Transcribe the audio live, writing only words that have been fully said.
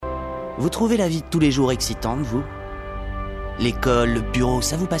Vous trouvez la vie de tous les jours excitante, vous? L'école, le bureau,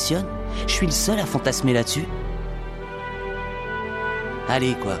 ça vous passionne? Je suis le seul à fantasmer là-dessus?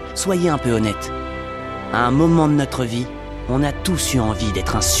 Allez quoi, soyez un peu honnête. À un moment de notre vie, on a tous eu envie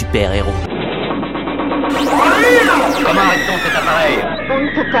d'être un super-héros. Comment arrête-t-on cet appareil? On ne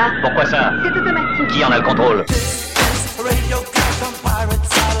peut pas. Pourquoi ça? C'est automatique. Qui en a le contrôle?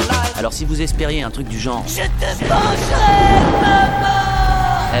 Alors si vous espériez un truc du genre... Je te mangerai, maman!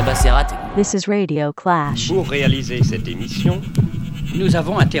 Eh ben c'est raté. This is Radioclash. Pour réaliser cette émission, nous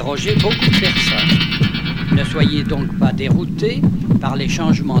avons interrogé beaucoup de personnes. Ne soyez donc pas déroutés par les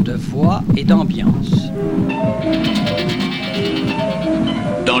changements de voix et d'ambiance.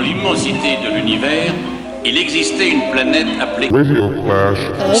 Dans l'immensité de l'univers, il existait une planète appelée Radioclash.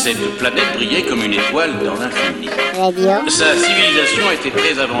 Cette planète brillait comme une étoile dans l'infini. Radio. Sa civilisation était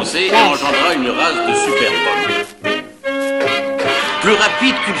très avancée et engendra une race de super-hommes. Plus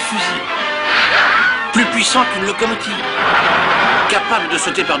rapide qu'une fusée, plus puissant qu'une locomotive, capable de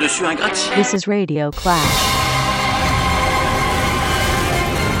sauter par-dessus un gratte-ciel. This is Radioclash.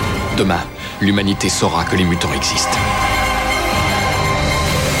 Demain, l'humanité saura que les mutants existent.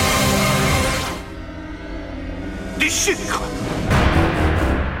 Du sucre,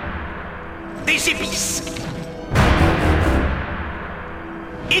 des épices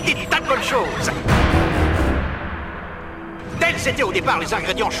et des tas de bonnes choses. Tels étaient au départ les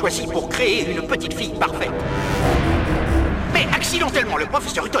ingrédients choisis pour créer une petite fille parfaite. Mais accidentellement, le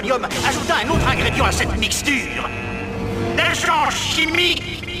professeur Utonium ajouta un autre ingrédient à cette mixture. L'échange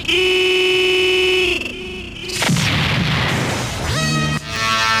chimique.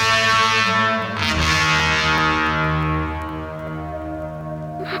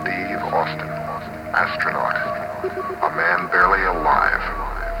 Steve Austin, astronaut. A man barely alive.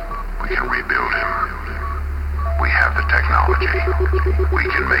 We can rebuild him. We have the technology. We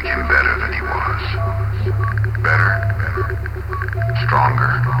can make him better than he was. Better.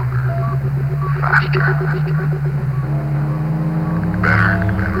 Stronger. Faster. Better.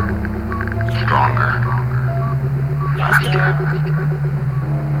 Stronger. Faster.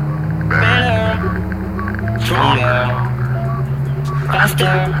 Better. Stronger.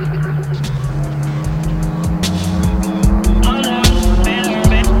 Faster.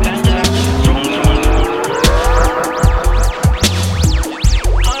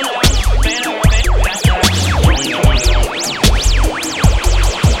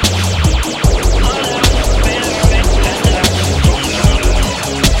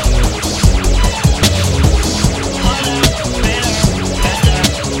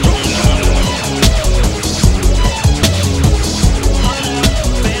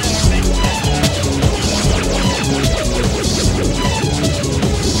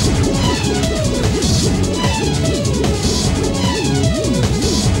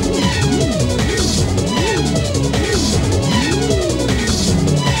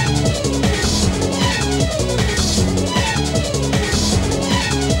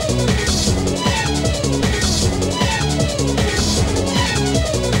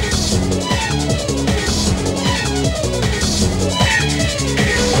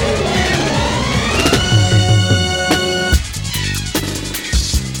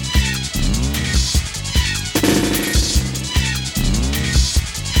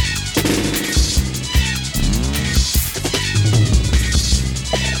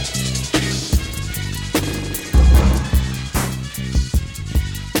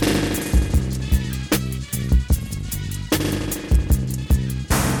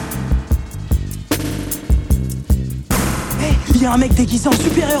 Il y a un mec déguisé en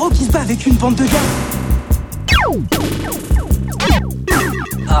super-héros qui se bat avec une bande de gars.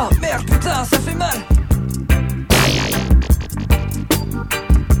 Oh merde, putain, ça fait mal.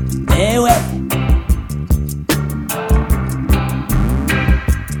 Eh ouais.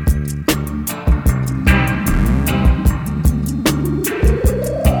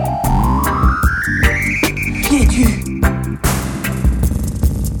 Qui es-tu?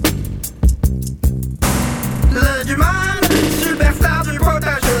 Les humains, superstar du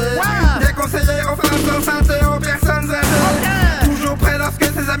potager. Des conseillers aux femmes enceintes et aux personnes âgées. Toujours prêt lorsque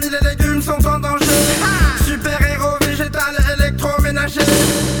ses amis les légumes sont en danger. Super-héros végétal électroménager.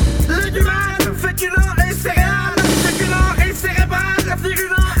 Légumes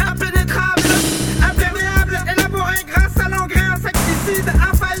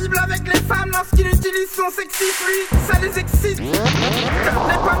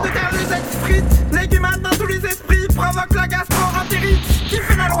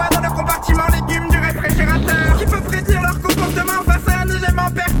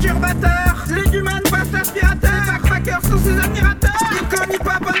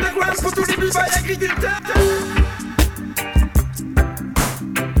underground pour tous les b-boys agriculteurs.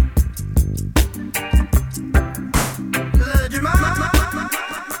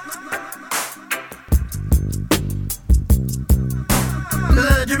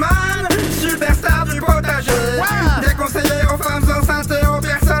 Léguman, superstar du potager. Des conseillers aux femmes enceintes et aux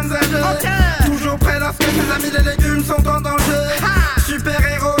personnes âgées. Toujours prêt lorsque ses amis les légumes sont en danger.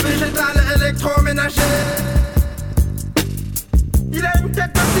 Super-héros végétal électroménager. Il a une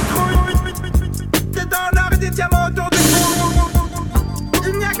tête de citrouille, des dents en or et des diamants autour du cou.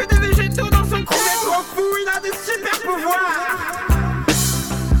 Il n'y a que des végétaux dans son cou. Il est trop fou, il a des super pouvoirs.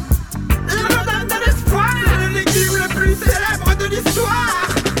 Il redonne de l'espoir. C'est le légume le plus célèbre de l'histoire.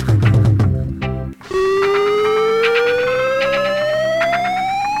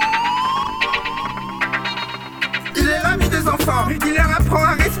 Il est l'ami des enfants. Il leur apprend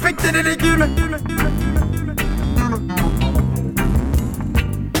à respecter les légumes.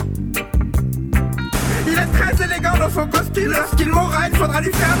 Il est très élégant dans son costume. Lorsqu'il mourra, il faudra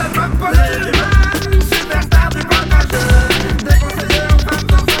lui faire l'album posthume. Superstar du potager. Des conseillers aux femmes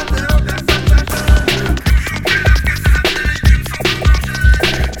enceintes et aux personnes âgées.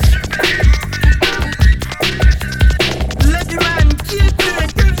 Léguman, qui es-tu et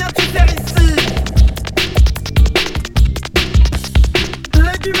que viens-tu faire ici?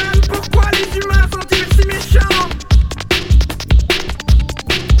 Léguman, pourquoi les humains sont-ils si méchants?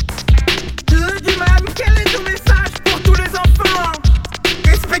 Léguman, quel est ton message pour tous les enfants?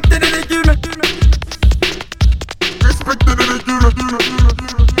 Respectez les légumes. Respectez les légumes.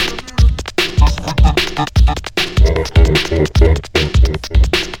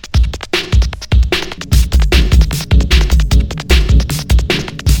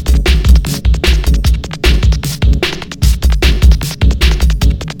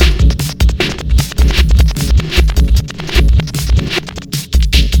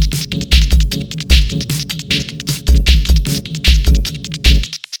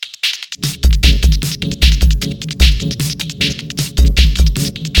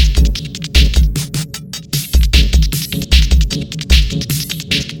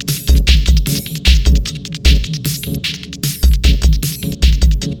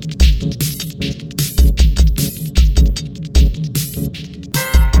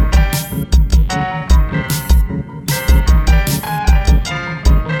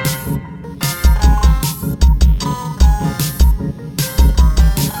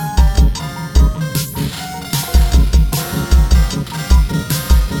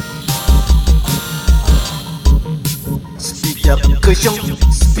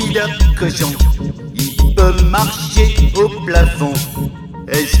 Spider cochon, il peut marcher au plafond.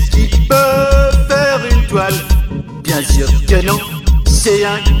 Est-ce qu'il peut faire une toile? Bien sûr que non, c'est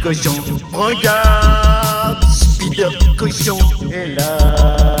un cochon. Regarde, Spider cochon est là.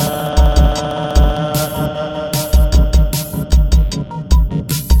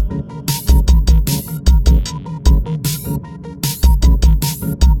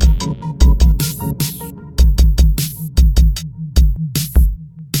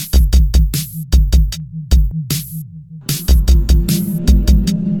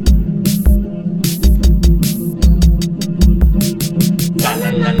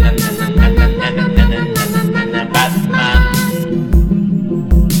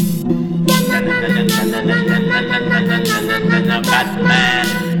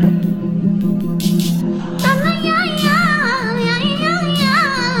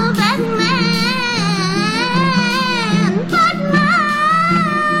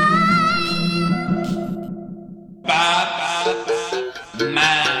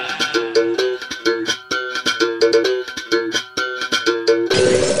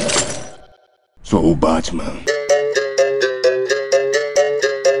 So Batman.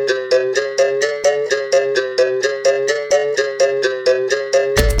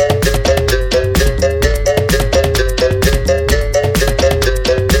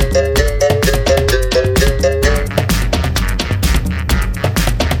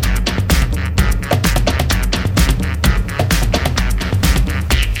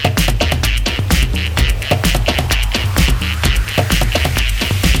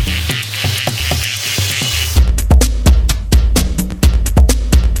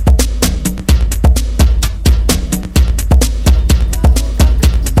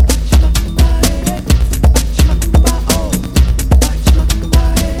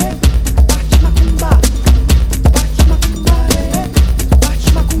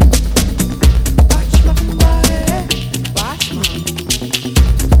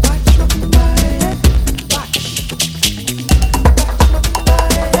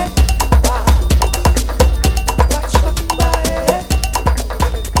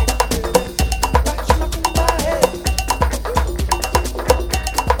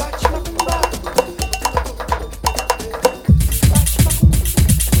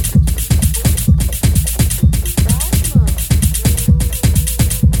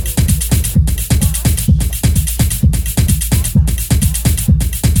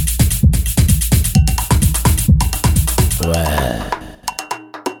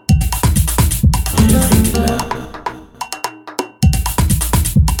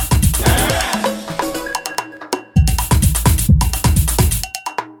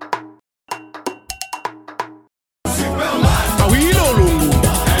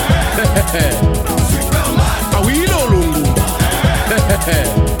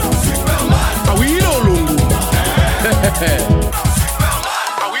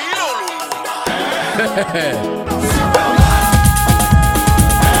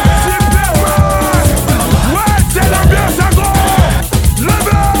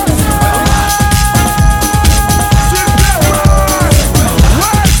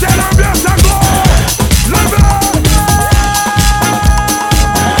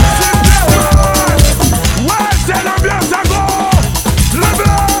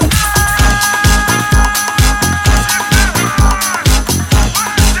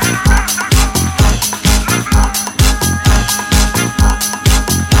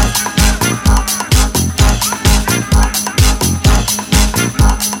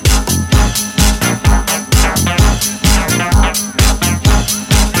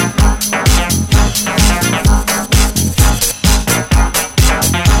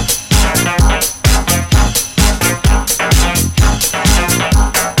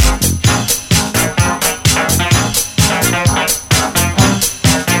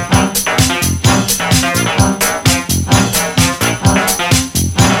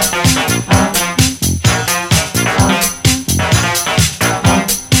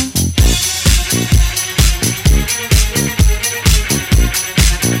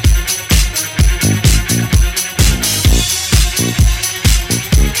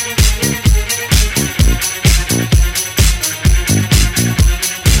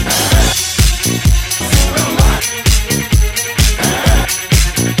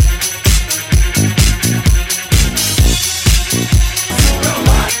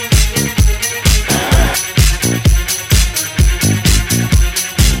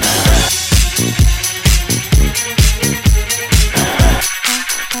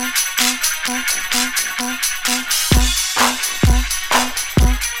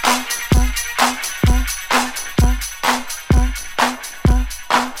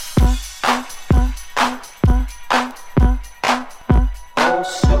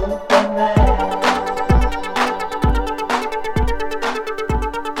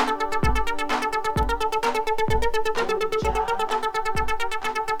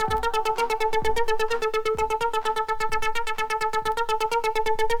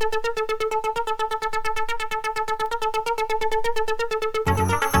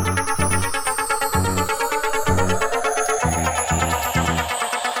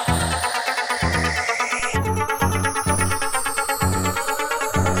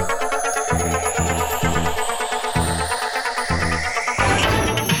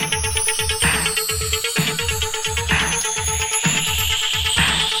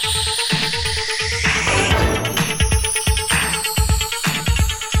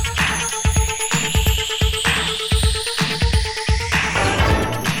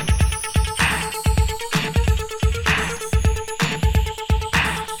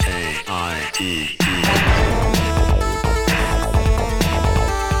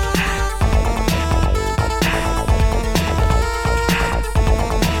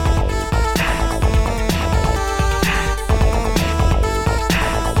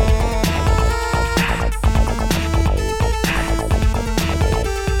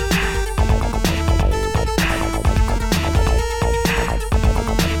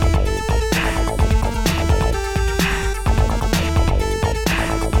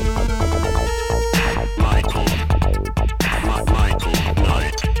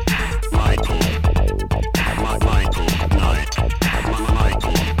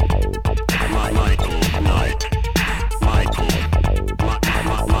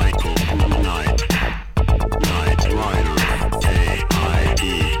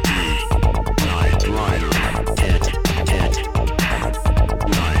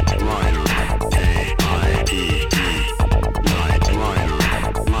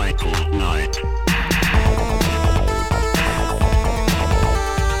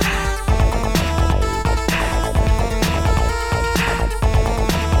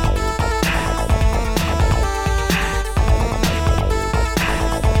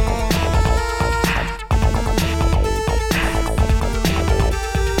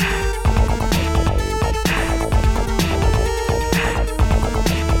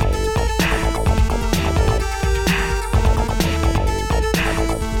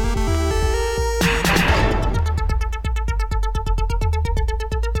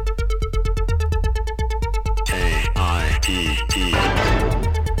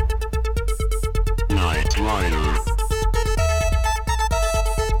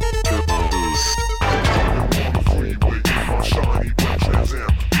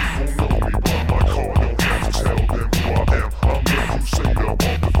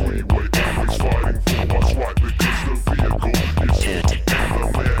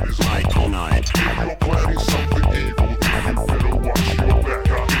 If you're planning something evil,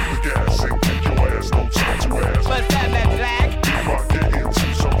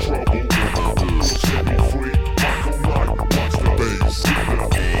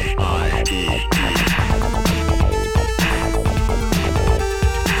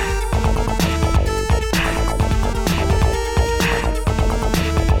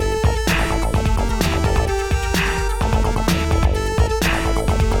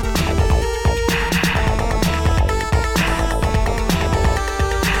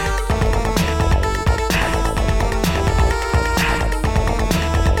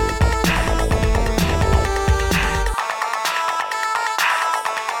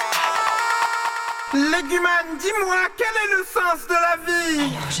 Légumane, dis-moi, quel est le sens de la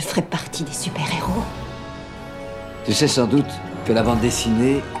vie? Alors je ferai partie des super-héros. Tu sais sans doute que la bande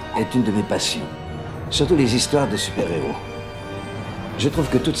dessinée est une de mes passions. Surtout les histoires de super-héros. Je trouve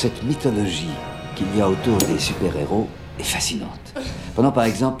que toute cette mythologie qu'il y a autour des super-héros est fascinante. Prenons par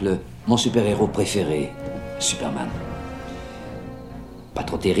exemple mon super-héros préféré, Superman. Pas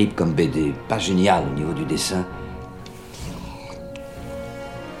trop terrible comme BD, pas génial au niveau du dessin.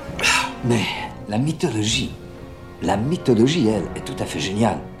 Mais la mythologie, elle, est tout à fait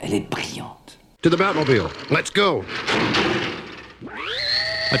géniale. Elle est brillante. To the Batmobile. Let's go.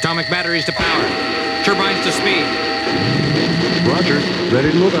 Atomic batteries to power. Turbines to speed. Roger.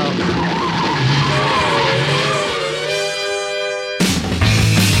 Ready to move out.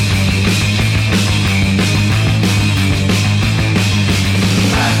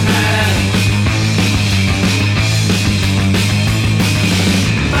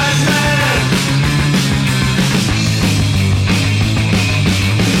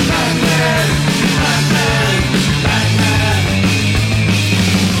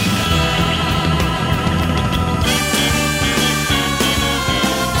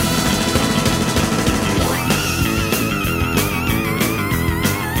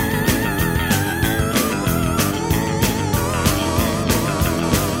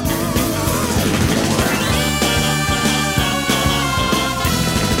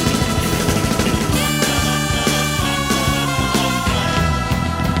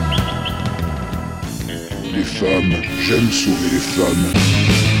 J'aime sauver les femmes.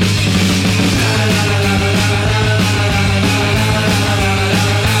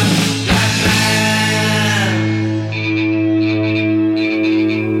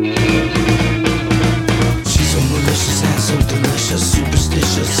 She's so malicious and so delicious,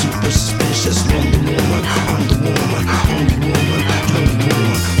 superstitious, super suspicious. Wonder Woman, I'm the woman, only woman, only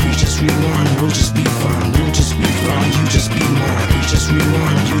woman. We just rewind, we'll just be fine, we'll just be fine. You just be mine. We just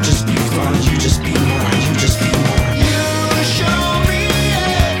rewind, you just be fine, you just be mine, you just be mine. You show me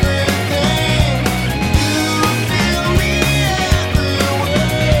everything. You feel me everywhere.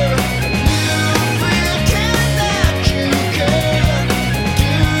 You pretend that you care. Do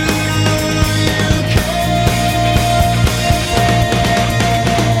you care?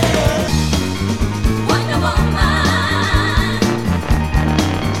 Wonder Woman.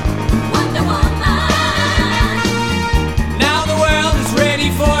 Wonder Woman. Now the world is ready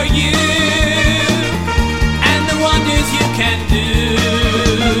for you and the wonders you can do.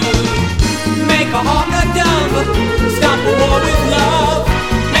 Make a hawk a dove, stop a war with love,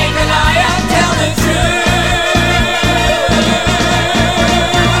 make a liar tell the truth.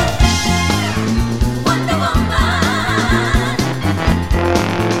 Wonder Woman.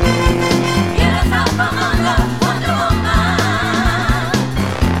 Get us out from under. Wonder Woman.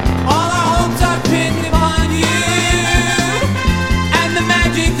 All our hopes are pinned upon you and the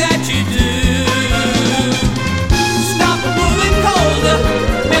magic that you do. Stop the moving cold,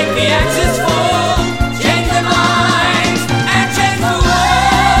 make the axis fall, change their minds and change the world.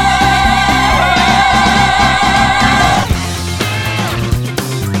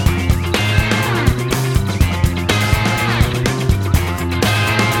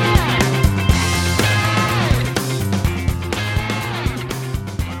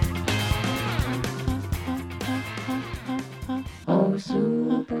 Oh,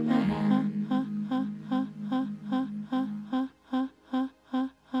 Superman.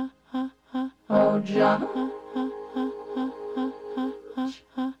 Oh, John.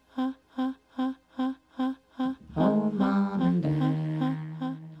 Oh, Mom and Dad.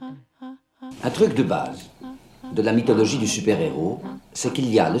 Un truc de base de la mythologie du super-héros, c'est qu'il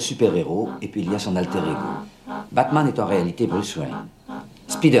y a le super-héros et puis il y a son alter ego. Batman est en réalité Bruce Wayne.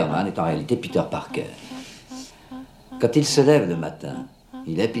 Spider-Man est en réalité Peter Parker. Quand il se lève le matin,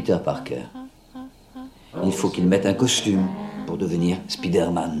 il est Peter Parker. Il faut qu'il mette un costume pour devenir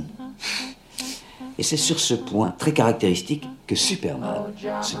Spider-Man. Et c'est sur ce point très caractéristique que Superman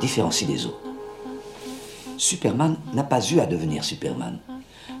se différencie des autres. Superman n'a pas eu à devenir Superman.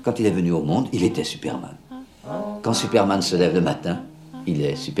 Quand il est venu au monde, il était Superman. Quand Superman se lève le matin, il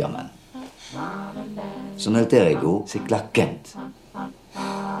est Superman. Son alter ego, c'est Clark Kent.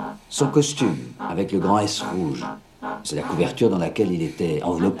 Son costume, avec le grand S rouge, c'est la couverture dans laquelle il était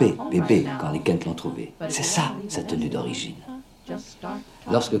enveloppé, bébé, quand les Kent l'ont trouvé. C'est ça, sa tenue d'origine.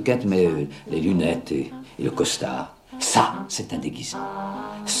 Lorsque Kent met les lunettes et le costard, ça, c'est un déguisement.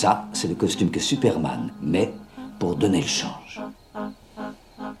 Ça, c'est le costume que Superman met pour donner le change.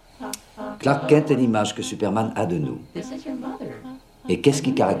 Clark Kent est l'image que Superman a de nous. Et qu'est-ce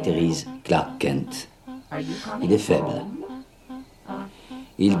qui caractérise Clark Kent? Il est faible.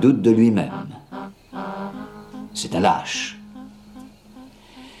 Il doute de lui-même. C'est un lâche.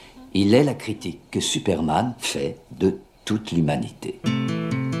 Il est la critique que Superman fait de toute l'humanité.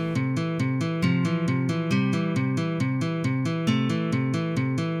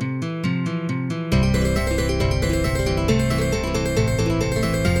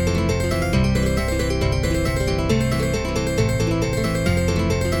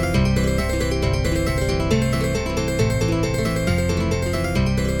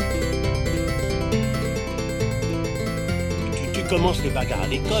 Commence les bagarres à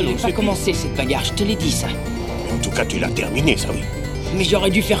l'école. Je n'ai pas commencé cette bagarre, je te l'ai dit ça. Mais en tout cas, tu l'as terminé, ça oui. Mais j'aurais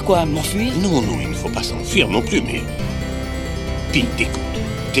dû faire quoi, m'enfuir? Non, il ne faut pas s'enfuir non plus, mais... Pete, écoute,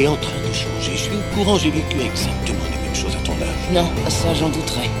 t'es en train de changer. Je suis au courant, j'ai vécu exactement les mêmes choses à ton âge. Non, ça j'en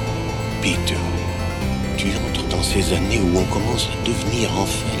douterais. Pete, tu entres dans ces années où on commence à devenir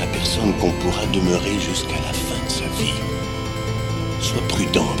enfin la personne qu'on pourra demeurer jusqu'à la fin de sa vie. Sois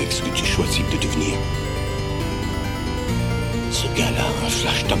prudent avec ce que tu choisis de devenir. Ce gars-là, un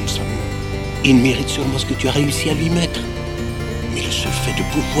Flash Thompson, il mérite sûrement ce que tu as réussi à lui mettre. Mais le seul fait de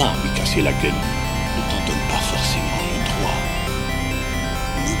pouvoir lui casser la gueule ne t'en donne pas forcément le droit.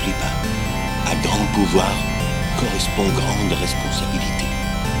 N'oublie pas, à grand pouvoir correspond grande responsabilité.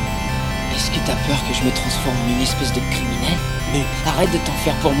 Est-ce que t'as peur que je me transforme en une espèce de criminel? Mais arrête de t'en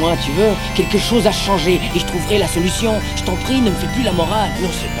faire pour moi, tu veux? Quelque chose a changé et je trouverai la solution. Je t'en prie, ne me fais plus la morale. Non,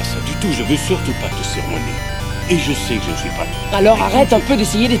 c'est pas ça du tout, je veux surtout pas te sermonner. Et je sais que je ne suis pas... Alors arrête un peu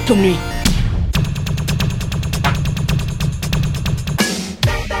d'essayer d'être comme lui.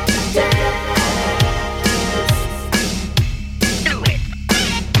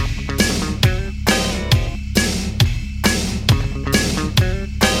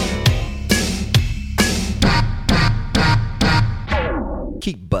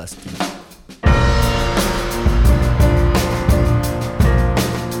 Kick Bust.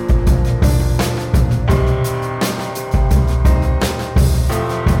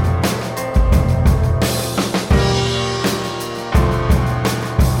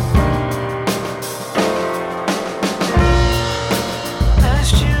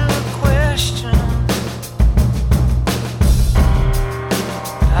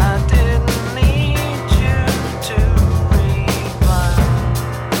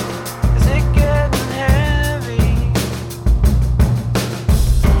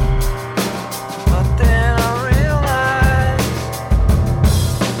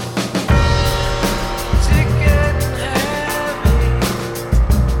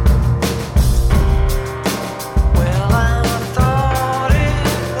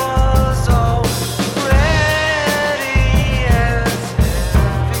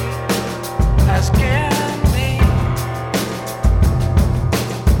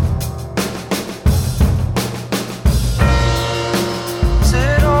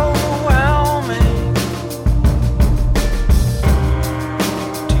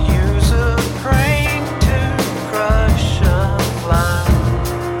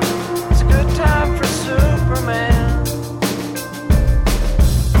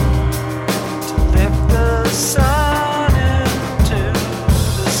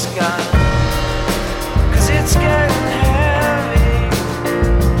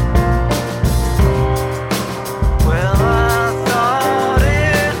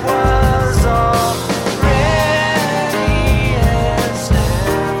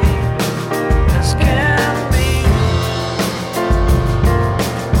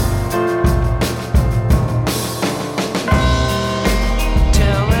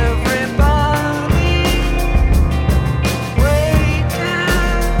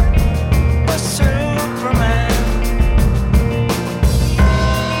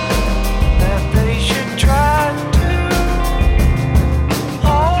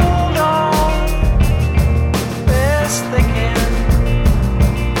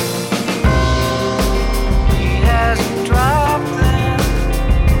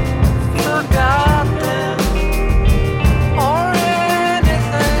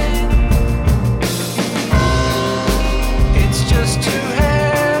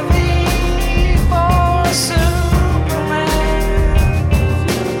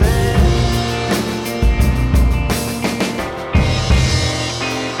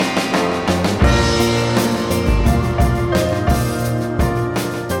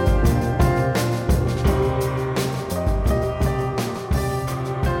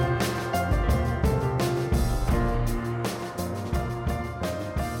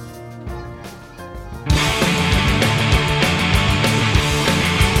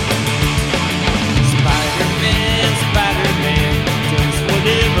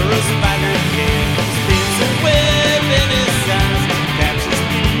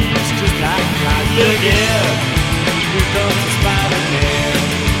 Look out, comes the Spider-Man.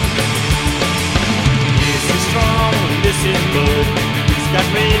 Is he strong? This is good. He's got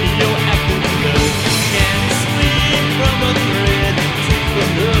radioactive blood. Can't swing from a thread to the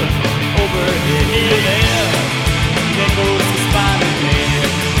hook over here there. Then goes the Spider-Man.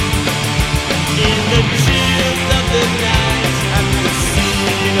 In the chills of the night, at the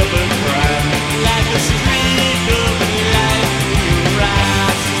scene of a crime, like a streak of light,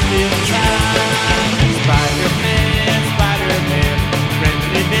 rises in time. Spider-Man, Spider-Man,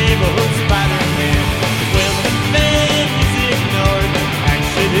 friendly neighborhood Spider-Man. When the man is ignored,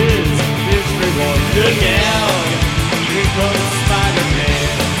 action is his reward. Look out, here comes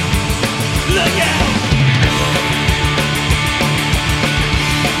Spider-Man. Look out!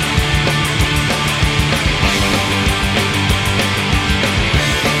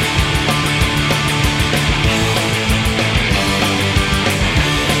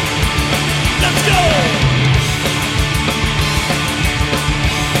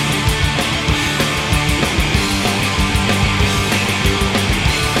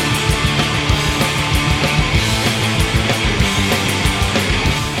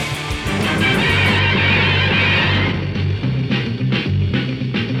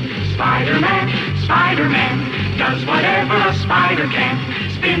 Spider-Man does whatever a spider can.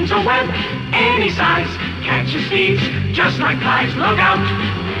 Spins a web any size, catches thieves just like flies. Look out,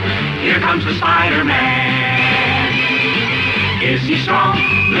 here comes the Spider-Man. Is he strong?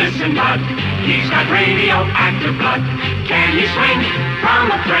 Listen, bud, he's got radioactive blood. Can he swing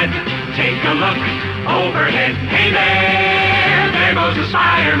from a thread? Take a look overhead. Hey there goes the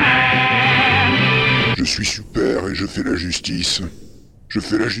Spider-Man. Je suis super et je fais la justice. Je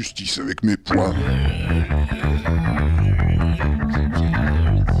fais la justice avec mes poings.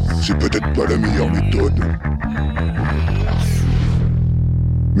 C'est peut-être pas la meilleure méthode.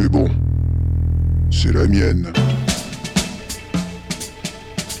 Mais bon, c'est la mienne.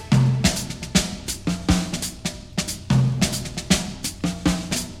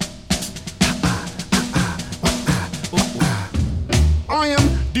 I am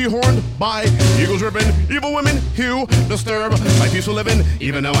dehorned by eagles ripping, evil women who disturb my peaceful living.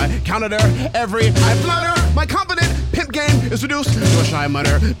 Even though I counted her every I flutter, my confident pimp game is reduced to a shy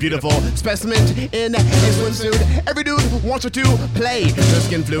mutter. Beautiful specimen in a swimsuit. Every dude wants her to play the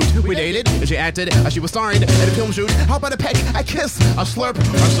skin flute. We dated and she acted as she was starring at a film shoot. How about a peck, a kiss, a slurp,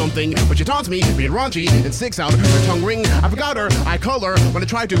 or something? But she taunts me, being raunchy, and sticks out her tongue ring. I forgot her, I call her when I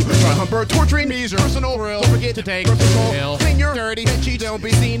try to hump her, torturing me. Personal real. Don't forget to take personal. Clean your dirty cheat. Don't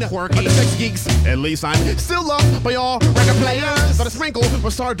be seen quirky. Sex geeks. At least I'm still loved by all record players. But a sprinkle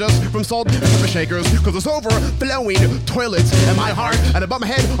of stardust from salt and pepper shakers. Cause it's overflowing toilets in my heart. And above my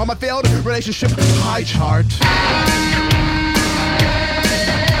head on my failed relationship high chart.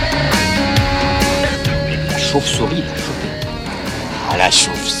 La chauve-souris l'a chopé. Ah, la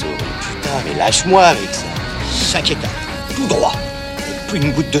chauve-souris, putain, mais lâche-moi avec ça. 5 étapes, tout droit. Et plus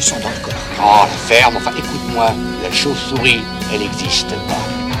une goutte de sang dans le corps. Oh, la ferme, enfin, écoute-moi. La chauve-souris, elle n'existe pas.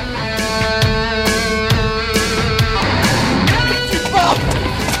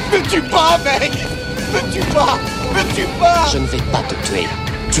 Me tue pas, mec! Me tue pas! Me tue pas! Je ne vais pas te tuer.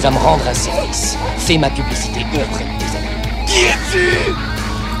 Tu vas me rendre un service. Fais ma publicité auprès de tes amis. Qui es-tu?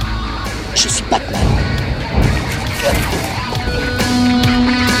 Je suis Batman.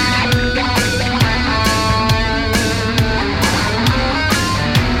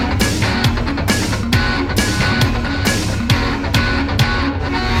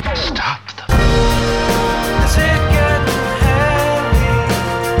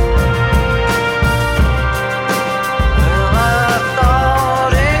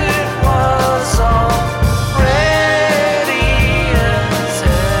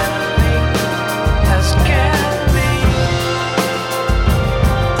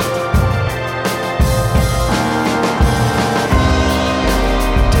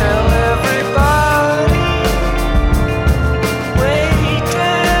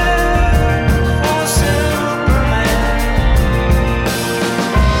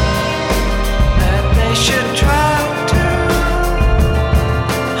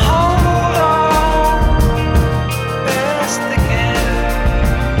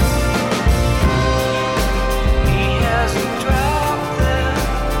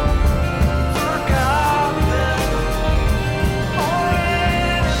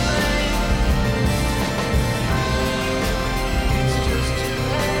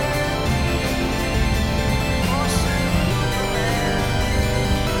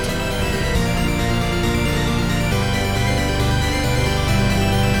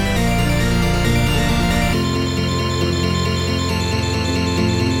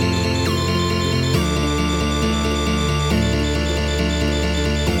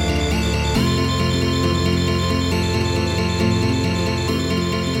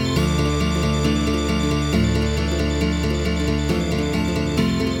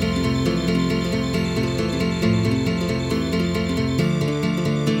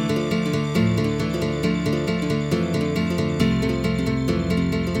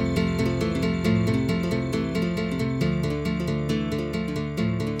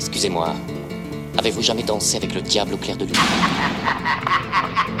 Excusez-moi, avez-vous jamais dansé avec le diable au clair de lune?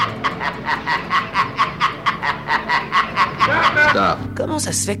 Comment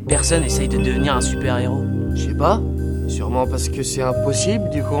ça se fait que personne essaye de devenir un super-héros? Je sais pas. Sûrement parce que c'est impossible,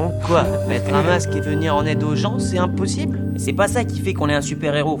 du coup. Quoi? Mettre un masque et venir en aide aux gens, c'est impossible? Mais c'est pas ça qui fait qu'on est un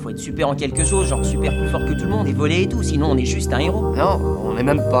super-héros. Faut être super en quelque chose, genre super plus fort que tout le monde et voler et tout, sinon on est juste un héros. Non, on est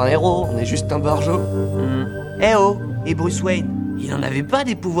même pas un héros, on est juste un barjot. Eh oh! Et Bruce Wayne? Il en avait pas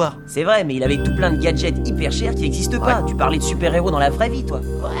des pouvoirs. C'est vrai, mais il avait tout plein de gadgets hyper chers qui existent pas. Tu parlais de super-héros dans la vraie vie, toi.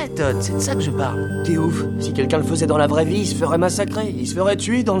 Ouais, Todd, c'est de ça que je parle. T'es ouf. Si quelqu'un le faisait dans la vraie vie, il se ferait massacrer. Il se ferait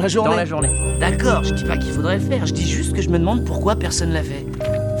tuer dans la journée. Dans la journée. D'accord, je dis pas qu'il faudrait le faire. Je dis juste que je me demande pourquoi personne l'a fait.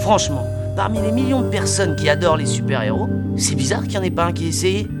 Franchement, parmi les millions de personnes qui adorent les super-héros, c'est bizarre qu'il y en ait pas un qui ait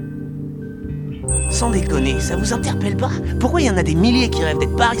essayé. Sans déconner, ça vous interpelle pas? Pourquoi il y en a des milliers qui rêvent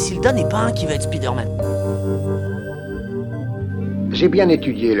d'être Paris Hilton et pas un qui veut être Spider-Man? J'ai bien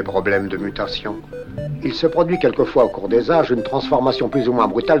étudié les problèmes de mutation. Il se produit quelquefois au cours des âges une transformation plus ou moins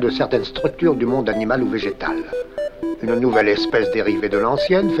brutale de certaines structures du monde animal ou végétal. Une nouvelle espèce dérivée de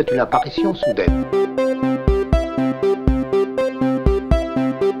l'ancienne fait une apparition soudaine.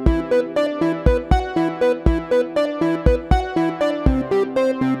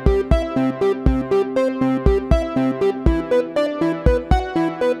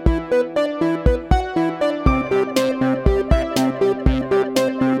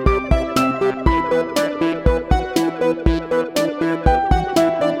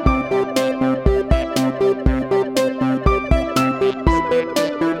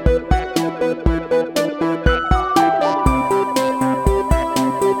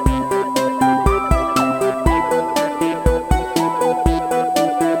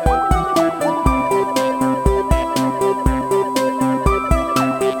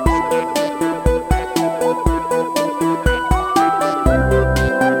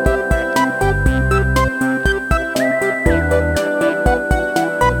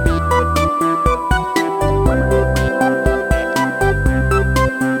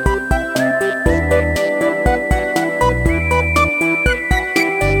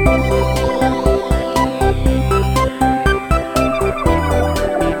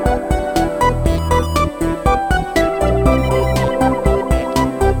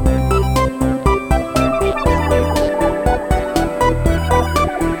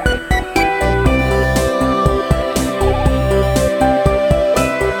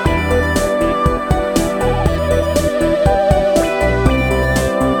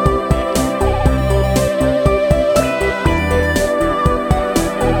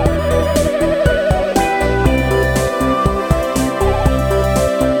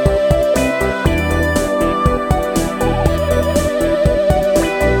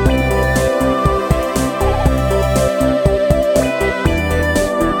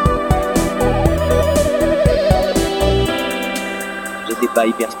 Pas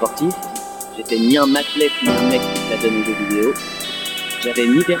hyper sportif, j'étais ni un athlète ni un mec qui se la donne aux jeux vidéo. J'avais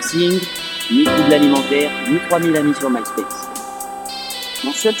ni piercing, ni trouble alimentaire, ni 3000 amis sur MySpace.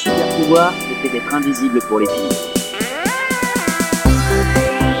 Mon seul super pouvoir, c'était d'être invisible pour les filles.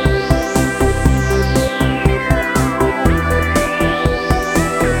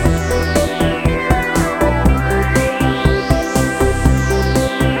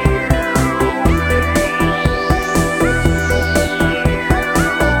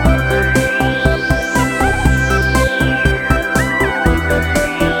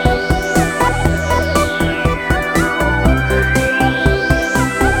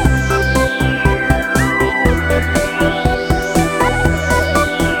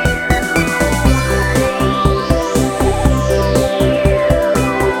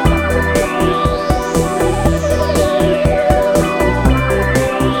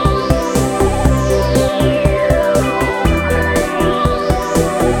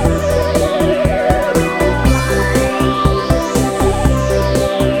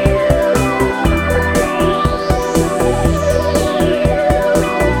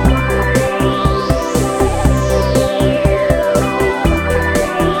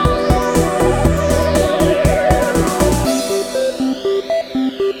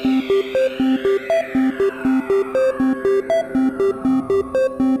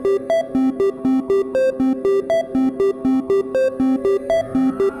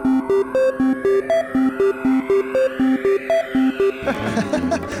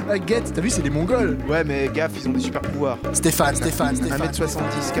 T'as vu, c'est des Mongols. Ouais, mais gaffe, ils ont des super pouvoirs. Stéphane.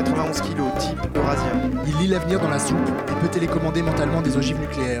 1m70, 91 kg, type Eurasien. Il lit l'avenir dans la soupe et peut télécommander mentalement des ogives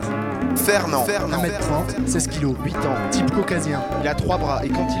nucléaires. Fernand. 1m30, 16 kg, 8 ans. Type caucasien. Il a 3 bras et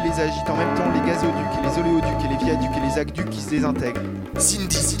quand il les agite en même temps, les gazoducs, les oléoducs et les viaducs et les aqueducs qui se désintègrent.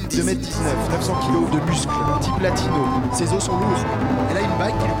 Cindy, 2m19, 900 kg de muscles, type latino. Ses os sont lourds. Elle a une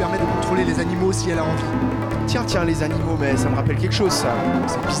bague qui lui permet de contrôler les animaux si elle a envie. Tiens, les animaux, mais ça me rappelle quelque chose, ça.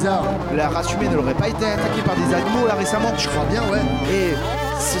 C'est bizarre. La race humaine n'aurait pas été attaquée par des animaux, là, récemment? Je crois bien, ouais. Et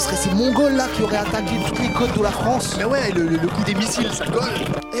ce seraient ces Mongols, là, qui auraient attaqué toutes les côtes de la France. Mais ouais, le coup des missiles, ça colle.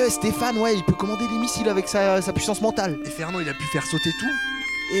 Et ouais, Stéphane, ouais, il peut commander des missiles avec sa puissance mentale. Et Fernand, il a pu faire sauter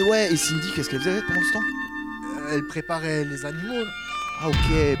tout. Et ouais, et Cindy, qu'est-ce qu'elle faisait pendant ce temps? Elle préparait les animaux. Ah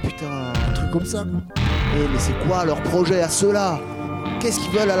ok, putain. Un truc comme ça. Eh, mais c'est quoi leur projet à ceux-là? Qu'est-ce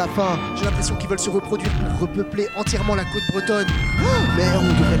qu'ils veulent à la fin? J'ai l'impression qu'ils veulent se reproduire pour repeupler entièrement la côte bretonne. Mais on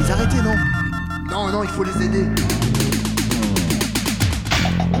devrait les arrêter, non? Non, il faut les aider.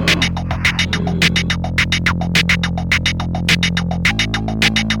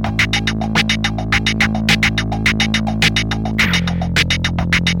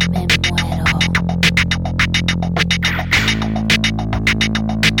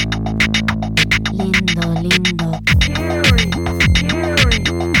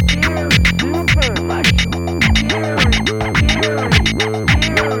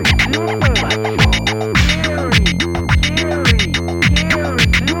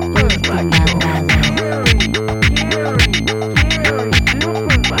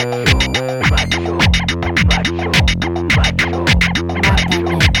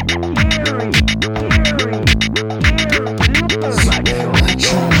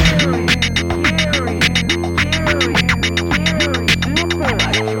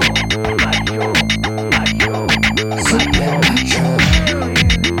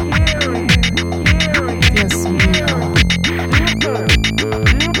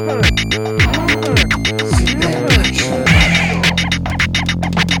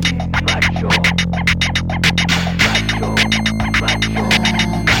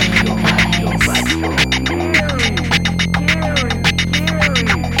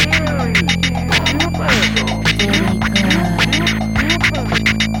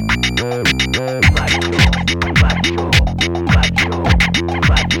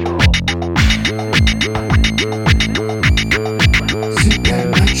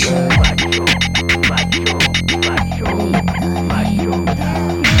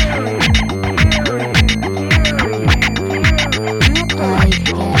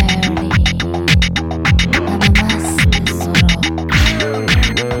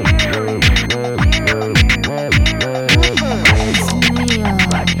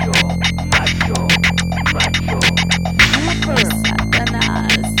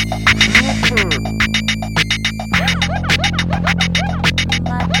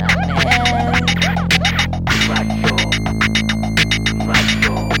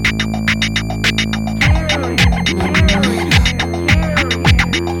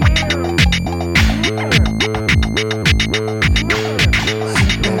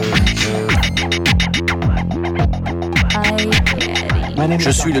 Je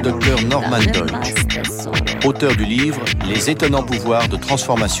suis le docteur Norman Deutsch, auteur du livre « Les étonnants pouvoirs de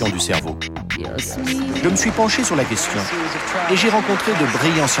transformation du cerveau ». Je me suis penché sur la question et j'ai rencontré de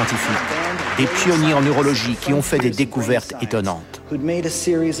brillants scientifiques, des pionniers en neurologie qui ont fait des découvertes étonnantes.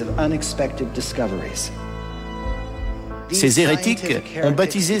 Ces hérétiques ont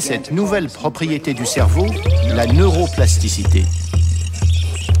baptisé cette nouvelle propriété du cerveau la neuroplasticité.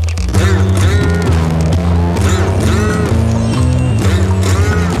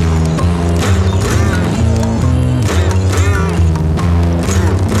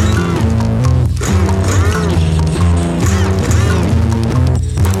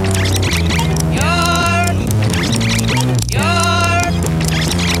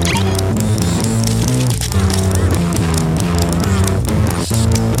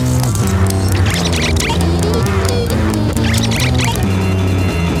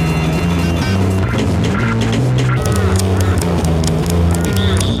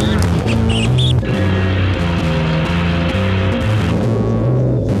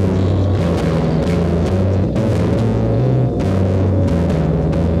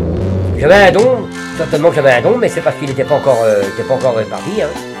 J'avais un don, certainement que j'avais un don, mais c'est parce qu'il n'était pas encore réparti. Hein.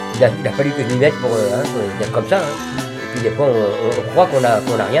 Il a fallu que je m'y mette pour dire comme ça. Hein. Et puis des fois on croit qu'on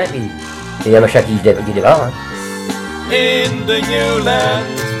a rien, et puis il y a un machin qui démarre. Hein. In the new land,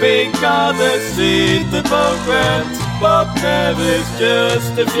 because the seed the progress, but there is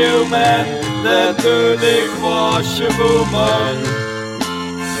just a few men that do the washable.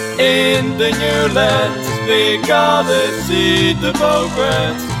 In the new land, because the seed the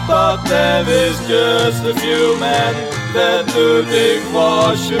progress, but there is just a few men that do the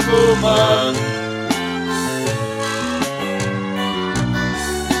washable man.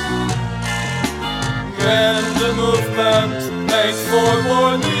 Grand movement make for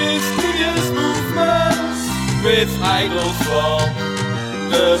more mysterious movements with idols from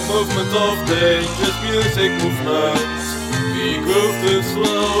the movement of dangerous music movements. We groove too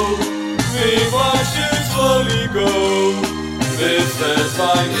slow, we watch you slowly go, with the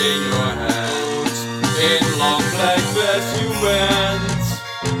sign in your hands, in long black dress you went.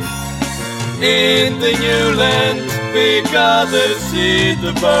 In the new land we gotta see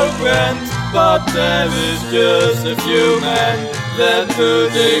the boat went, but there is just a few men that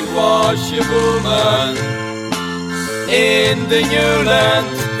could wash a woman. In the new land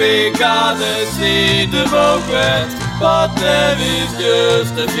we gotta see the boat went, but there is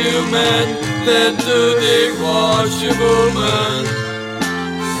just a few men that could wash a woman.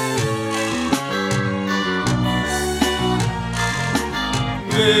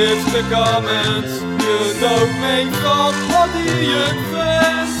 With the comments, you don't make fun of the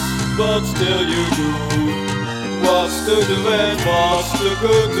advance, but still you do. What's to the bad, what's too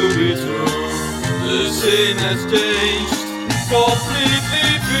good to be true? The scene has changed, completely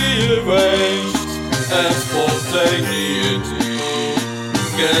rearranged, and spontaneity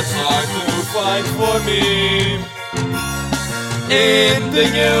gets hard to find for me. In the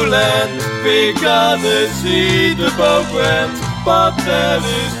new land, we gotta see the boat went, but there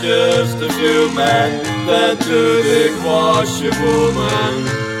is just a few men that could wash a woman.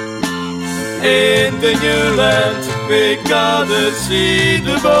 In the new land we gotta see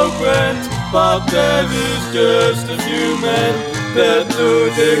the boat went, but there is just a few men that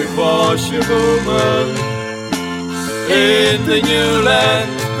could wash a woman. In the new land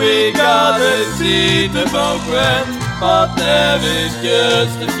we gotta see the boat went, but there is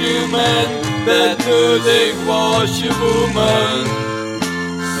just a few men that could wash a woman.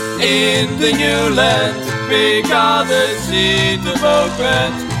 In the new land we gotta see the boat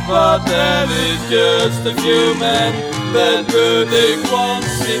went, but there is just a few men that could once.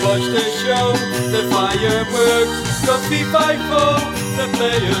 We watch the show, the fireworks, cause we fight for the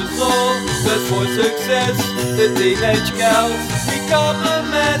players all. That's for success, the teenage gals become a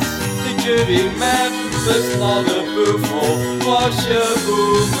mess. The jury members not approve for wash a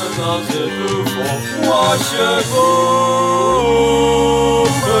woman, not approve for wash a woman.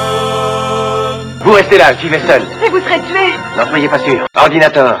 Vous restez là, j'y vais seul. Mais vous serez tué. N'en soyez pas sûr.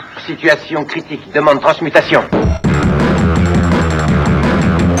 Ordinateur, situation critique, demande transmutation.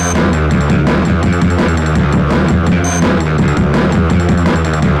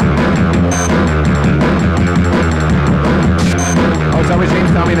 Tell me,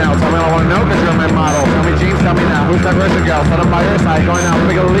 James, tell me now. Tell me, I want to know because you're my model. Tell me, James, tell me now. Who's that Russian girl? Set up by your side, going out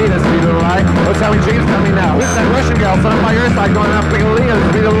big of lead at speed of the light. Oh, tell me, James, tell me now. Who's that Russian girl? Set up by your side, going out big of lead at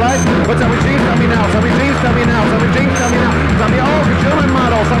speed of the light. Oh, tell me, James, tell me now. Tell me, James, tell me now. Tell me, James, tell me now. Tell me, oh, because you're my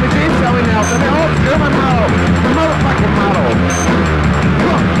model. Tell me, James, tell me now. Tell me, oh, because you're my model. The motherfucking model.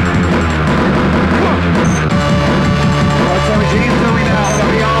 Come on. Come on. Oh, tell me, James, tell me now. Tell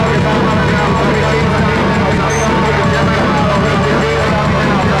me, oh, because I'm on it now. Tell me, James, tell me now. Tell me, oh, because you're my model.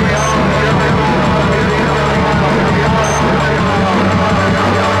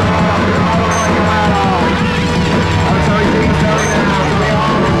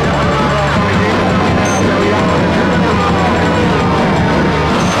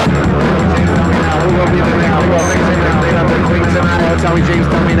 Tell me, James,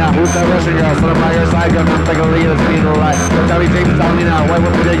 tell me now, who's that Russian girl? Set up by your side, going up like a lead, it's being right. Tell me, James, tell me now, what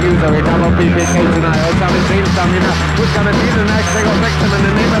will be the user? We're talking about PPK tonight. Oh, tell me, James, tell me now, who's gonna be the next single victim in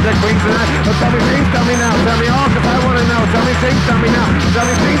the name of the Queen tonight? Oh, tell me, James, tell me now, tell me all, cause I wanna know. Tell me, James, tell me now, tell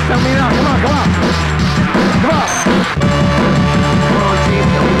me, James, tell me now, come on, come on. Come on. Come on, James,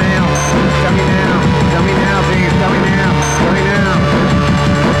 tell me now, tell me now, tell me now, James, tell me now, tell me now.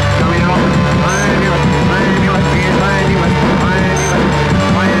 Tell me now, I knew it, James, I knew it.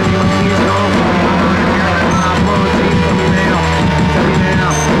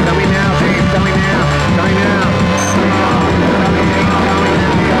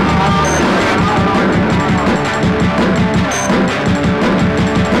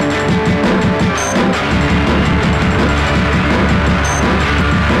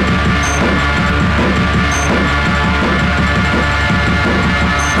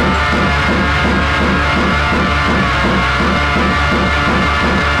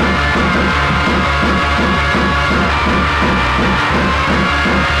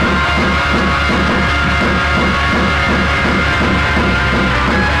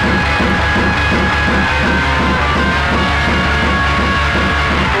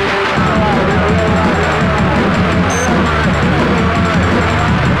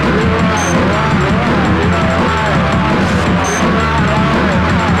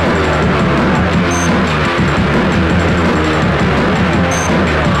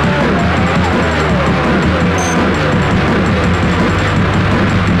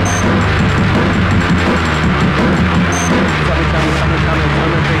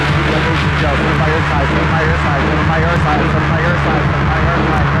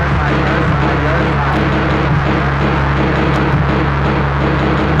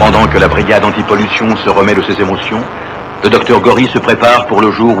 attendant que la brigade antipollution se remet de ses émotions, le docteur Gory se prépare pour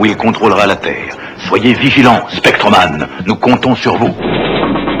le jour où il contrôlera la Terre. Soyez vigilants, Spectroman, nous comptons sur vous.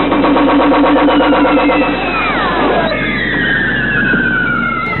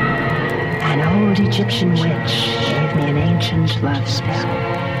 An old Egyptian witch gave me an ancient love spell.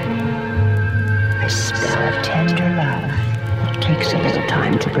 A spell of tender love that takes a little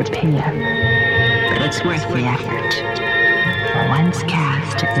time to prepare. But it's worth the effort. For once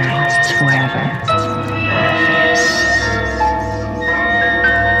cast, it lasts forever.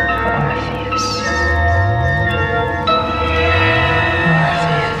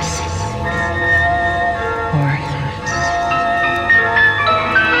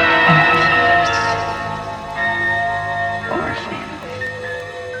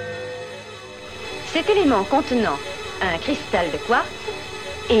 Cet élément contenant un cristal de quartz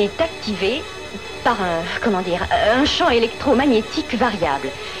est activé par un champ électromagnétique variable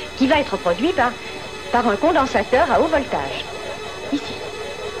qui va être produit par un condensateur à haut voltage. Ici.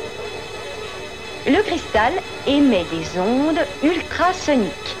 Le cristal émet des ondes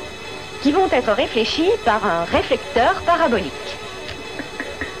ultrasoniques qui vont être réfléchies par un réflecteur parabolique.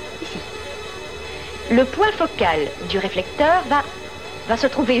 Ici. Le point focal du réflecteur va se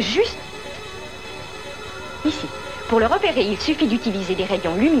trouver juste ici. Pour le repérer, il suffit d'utiliser des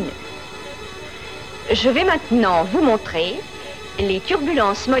rayons lumineux. Je vais maintenant vous montrer les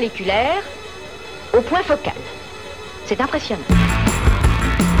turbulences moléculaires au point focal. C'est impressionnant.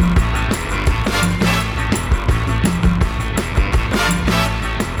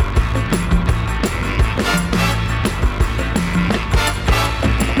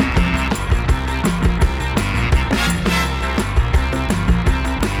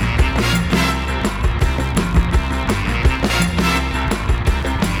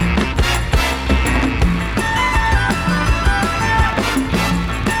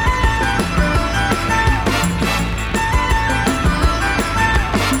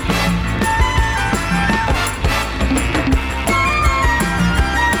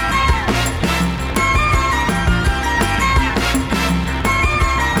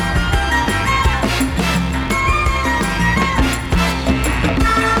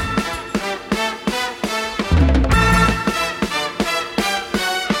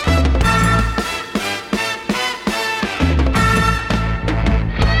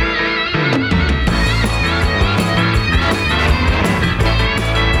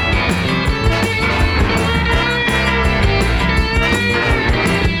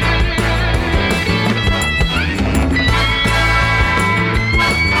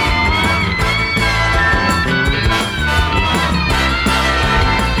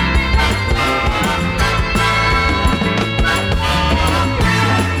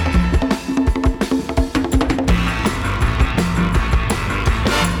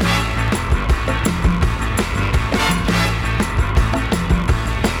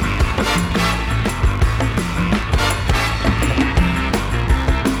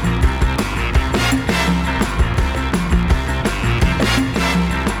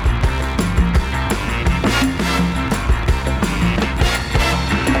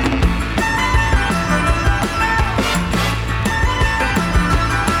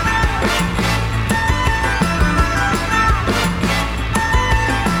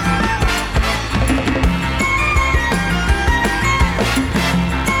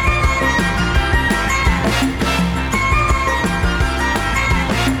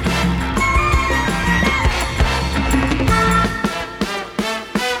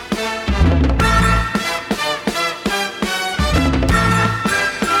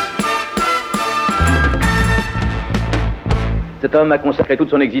 Cet homme a consacré toute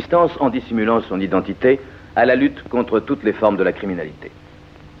son existence, en dissimulant son identité, à la lutte contre toutes les formes de la criminalité.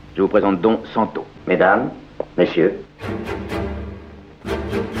 Je vous présente donc Santo. Mesdames, messieurs.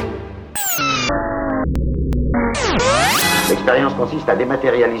 L'expérience consiste à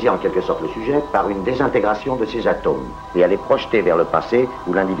dématérialiser en quelque sorte le sujet par une désintégration de ses atomes et à les projeter vers le passé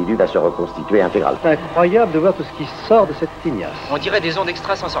où l'individu va se reconstituer intégralement. C'est incroyable de voir tout ce qui sort de cette tignasse. On dirait des ondes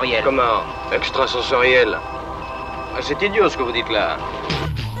extrasensorielles. Comment? Extrasensorielles? C'est idiot ce que vous dites là.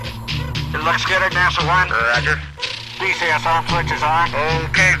 It looks good at NASA 1. Roger. DCS arm switch is on.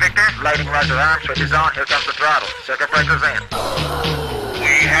 Okay, Victor. Lighting Roger arm switch is on. Here comes the throttle. Circuit breaker's in.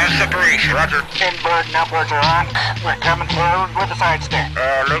 We have separation. Roger. Inboard and outboards are on. We're coming forward with the side stick.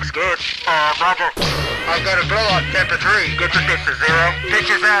 Looks good. Roger. I've got a blow on temp to 3. Get your pitch to 0. Pitch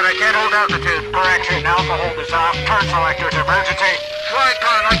is out. I can't hold altitude. Correction. Alcohol is off. Turn selectors emergency. Flight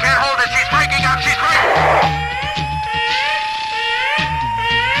time. I can't hold it. She's breaking up. She's breaking.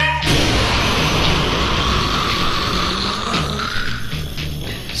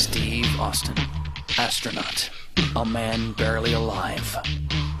 astronaut, a man barely alive.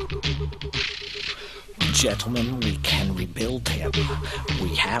 Gentlemen, we can rebuild him.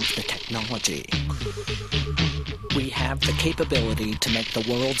 We have the technology. We have the capability to make the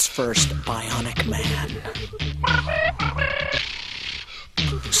world's first bionic man.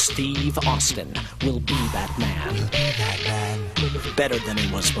 Steve Austin will be that man. Better than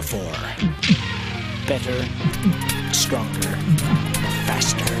he was before. Better, stronger,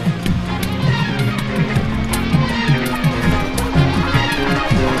 faster.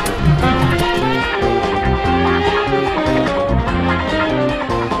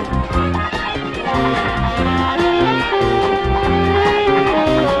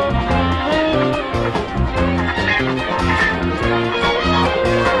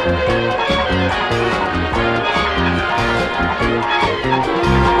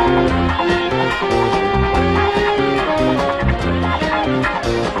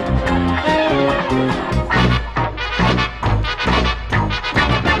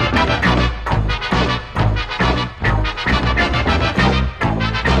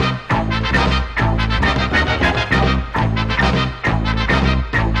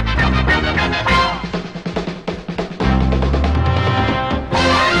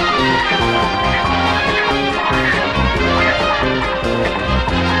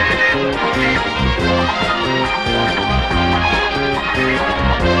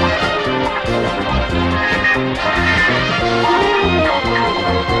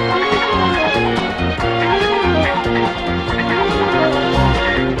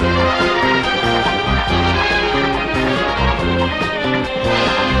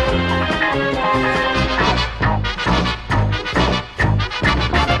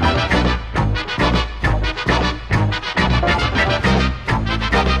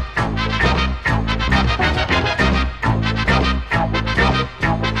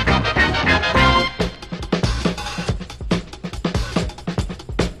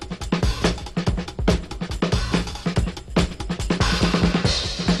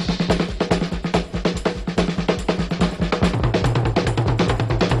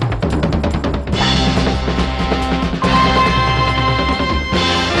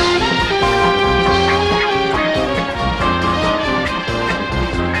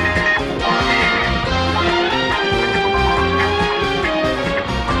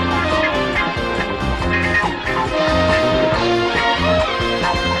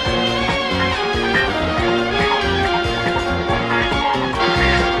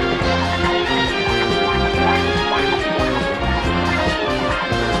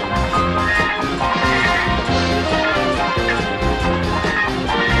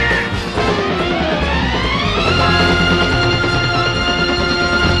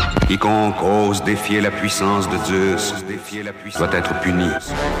 Quiconque ose défier la puissance de Zeus doit être puni.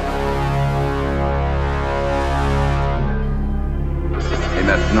 Et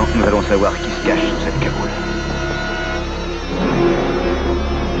maintenant, nous allons savoir qui se cache sous cette cagoule.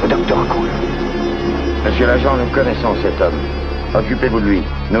 Le docteur Cool. Monsieur l'agent, nous connaissons cet homme. Occupez-vous de lui.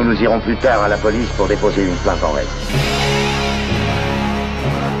 Nous irons plus tard à la police pour déposer une plainte en règle.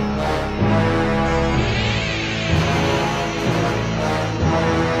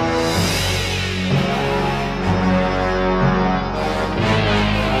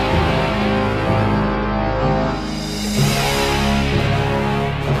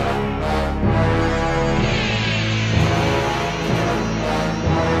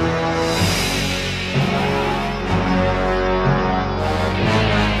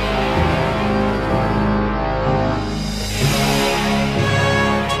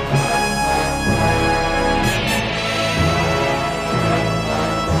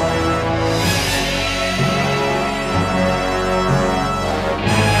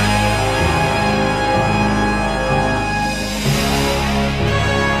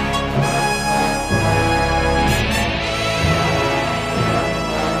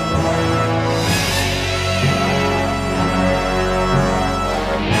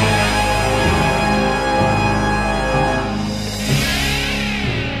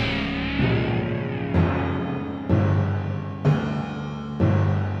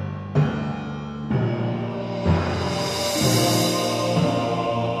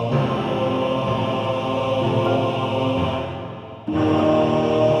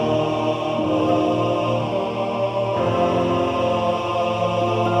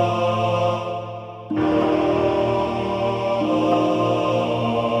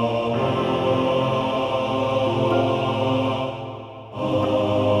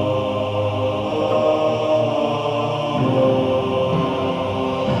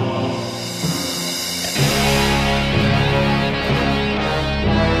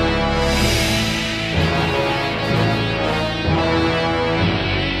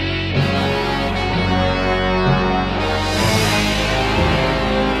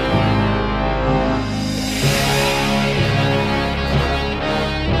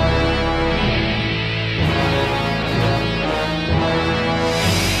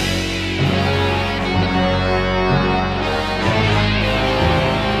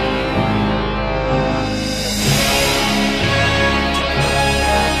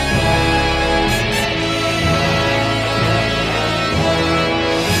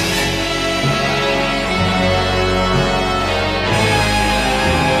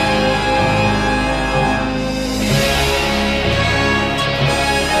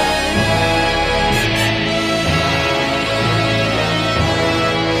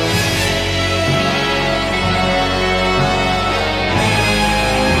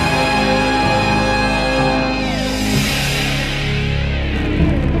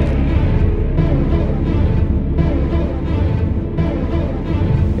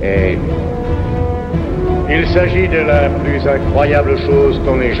 s'agit de la plus incroyable chose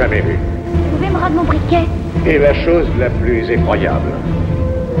qu'on ait jamais vue. Vous pouvez me rendre mon briquet? Et la chose la plus effroyable.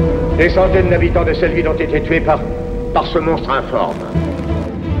 Des centaines d'habitants de cette ville ont été tués par ce monstre informe.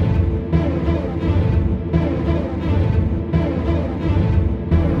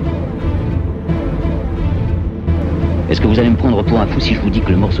 Est-ce que vous allez me prendre pour un fou si je vous dis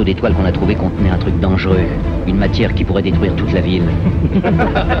que le morceau d'étoile qu'on a trouvé contenait un truc dangereux? Une matière qui pourrait détruire toute la ville?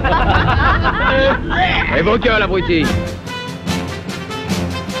 Et vos cœurs, l'abruti!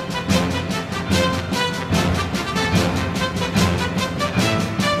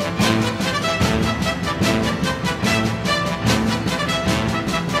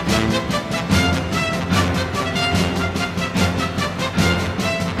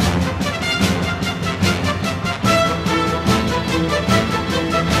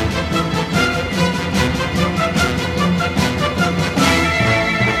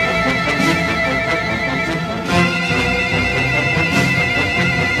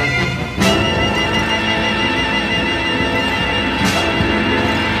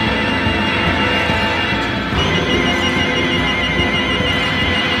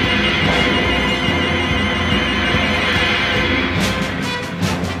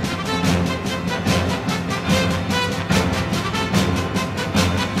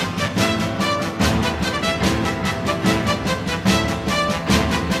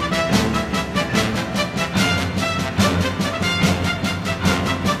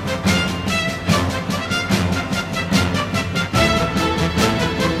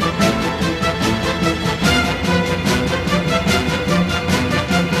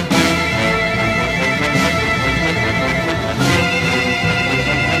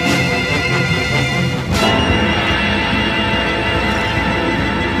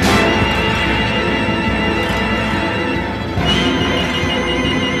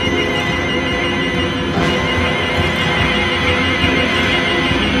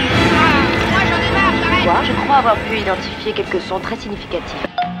 Je crois avoir pu identifier quelques sons très significatifs.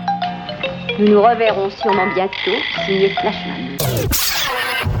 Nous nous reverrons sûrement bientôt, signé Flashman.